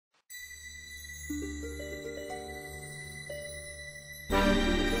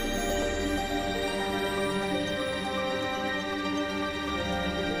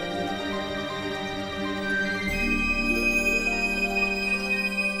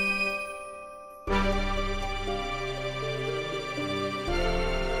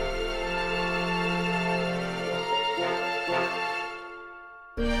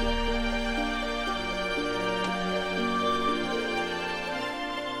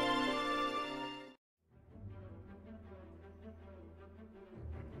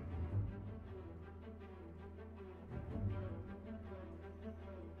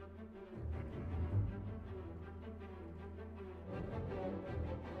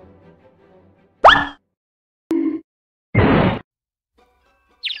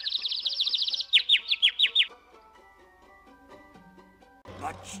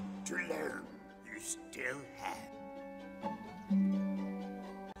Much to learn, you still have.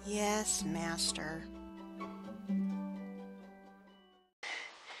 Yes, Master.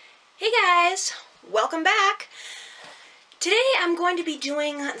 Hey guys, welcome back. Today I'm going to be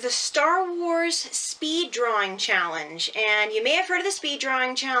doing the Star Wars Speed Drawing Challenge, and you may have heard of the Speed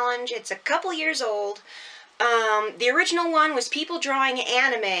Drawing Challenge. It's a couple years old. The original one was people drawing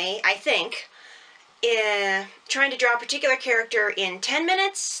anime, I think, trying to draw a particular character in 10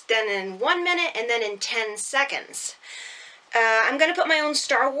 minutes, then in 1 minute, and then in 10 seconds. I'm going to put my own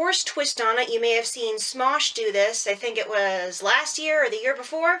Star Wars twist on it. You may have seen Smosh do this. I think it was last year or the year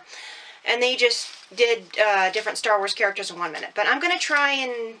before. And they just did different Star Wars characters in 1 minute. But I'm going to try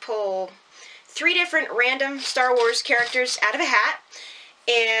and pull 3 different random Star Wars characters out of a hat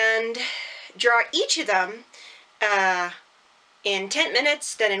and draw each of them in 10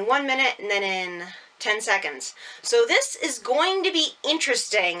 minutes, then in 1 minute, and then in 10 seconds. So this is going to be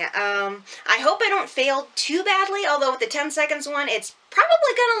interesting. I hope I don't fail too badly, although with the 10 seconds one, it's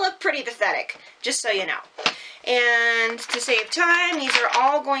probably going to look pretty pathetic, just so you know. And to save time, these are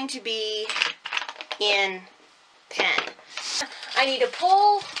all going to be in pen. I need to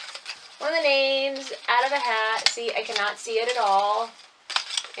pull one of the names out of a hat. See, I cannot see it at all.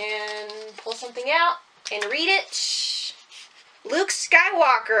 And pull something out and read it. Luke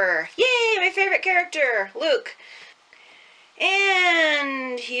Skywalker. Yay, my favorite character, Luke.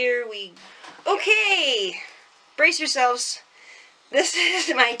 And here we go. Okay, brace yourselves. This is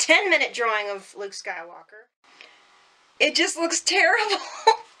my 10-minute drawing of Luke Skywalker. It just looks terrible.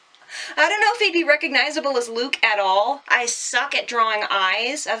 I don't know if he'd be recognizable as Luke at all. I suck at drawing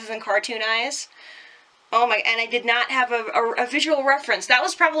eyes, other than cartoon eyes. Oh my, and I did not have a visual reference. That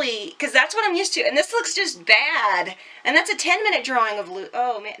was probably, because that's what I'm used to. And this looks just bad. And that's a 10-minute drawing of Luke.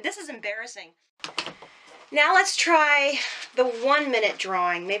 Oh man, this is embarrassing. Now let's try the 1-minute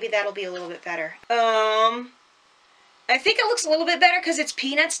drawing. Maybe that'll be a little bit better. I think it looks a little bit better because it's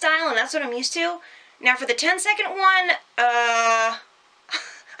peanut style and that's what I'm used to. Now for the 10-second one,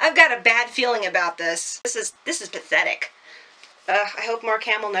 I've got a bad feeling about this. This is pathetic. I hope Mark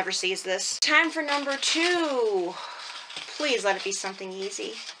Hamill never sees this. Time for number 2. Please let it be something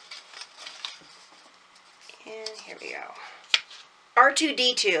easy. And here we go.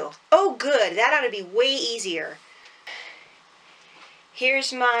 Artoo-Detoo. Oh good, that ought to be way easier.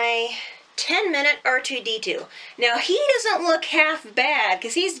 Here's my 10-minute Artoo-Detoo. Now he doesn't look half bad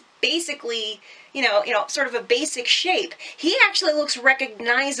because he's basically, you know, sort of a basic shape. He actually looks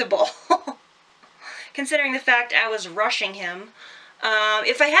recognizable. Considering the fact I was rushing him.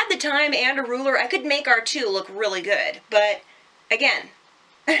 If I had the time and a ruler, I could make R2 look really good. But, again,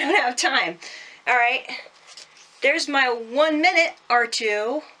 I don't have time. Alright, there's my 1-minute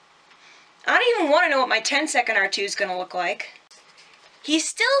R2. I don't even want to know what my 10-second R2 is going to look like. He's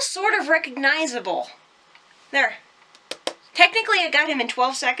still sort of recognizable. There. Technically, I got him in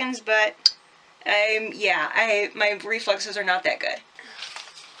 12 seconds, but, my reflexes are not that good.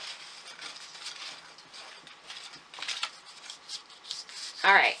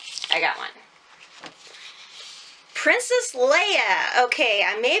 Alright, I got one. Princess Leia. Okay,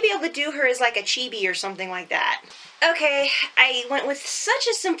 I may be able to do her as like a chibi or something like that. Okay, I went with such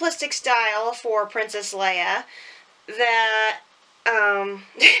a simplistic style for Princess Leia that,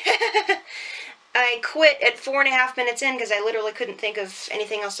 I quit at 4.5 minutes in because I literally couldn't think of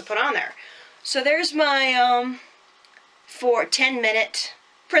anything else to put on there. So there's my, 10-minute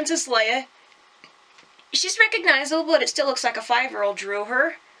Princess Leia. She's recognizable, but it still looks like a 5-year-old drew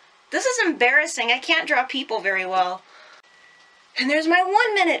her. This is embarrassing. I can't draw people very well. And there's my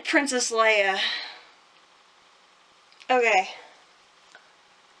 1-minute Princess Leia. Okay.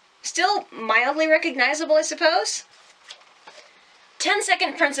 Still mildly recognizable, I suppose.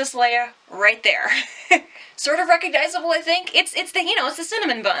 10-second Princess Leia right there. Sort of recognizable, I think. It's the, it's the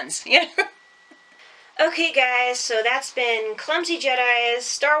cinnamon buns. Yeah. Okay guys, so that's been Clumsy Jedi's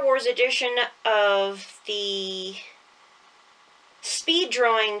Star Wars edition of the speed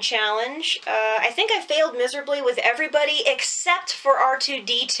drawing challenge. I think I failed miserably with everybody except for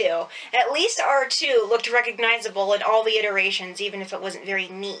Artoo-Detoo. At least R2 looked recognizable in all the iterations, even if it wasn't very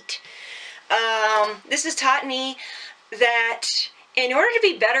neat. This has taught me that in order to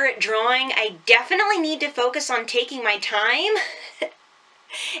be better at drawing, I definitely need to focus on taking my time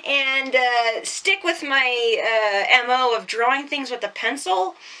and stick with my MO of drawing things with a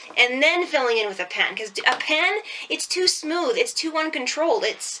pencil and then filling in with a pen. Because a pen, it's too smooth, it's too uncontrolled,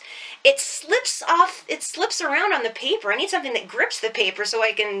 it slips off, it slips around on the paper. I need something that grips the paper so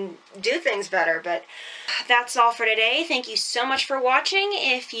I can do things better. But that's all for today. Thank you so much for watching.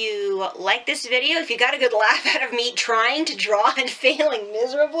 If you like this video, if you got a good laugh out of me trying to draw and failing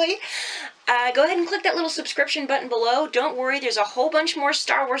miserably, go ahead and click that little subscription button below. Don't worry, there's a whole bunch more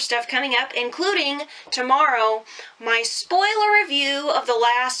Star Wars stuff coming up, including tomorrow, my spoiler review of The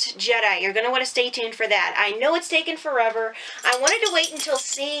Last Jedi. You're going to want to stay tuned for that. I know it's taken forever. I wanted to wait until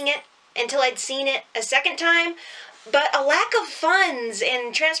I'd seen it a second time, but a lack of funds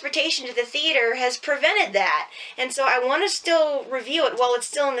and transportation to the theater has prevented that. And so I want to still review it while it's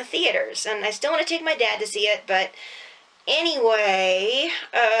still in the theaters. And I still want to take my dad to see it, but anyway,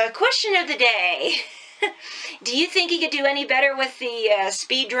 question of the day. Do you think you could do any better with the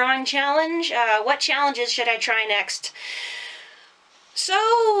speed drawing challenge? What challenges should I try next?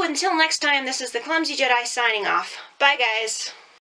 So, until next time, this is the Clumsy Jedi signing off. Bye, guys.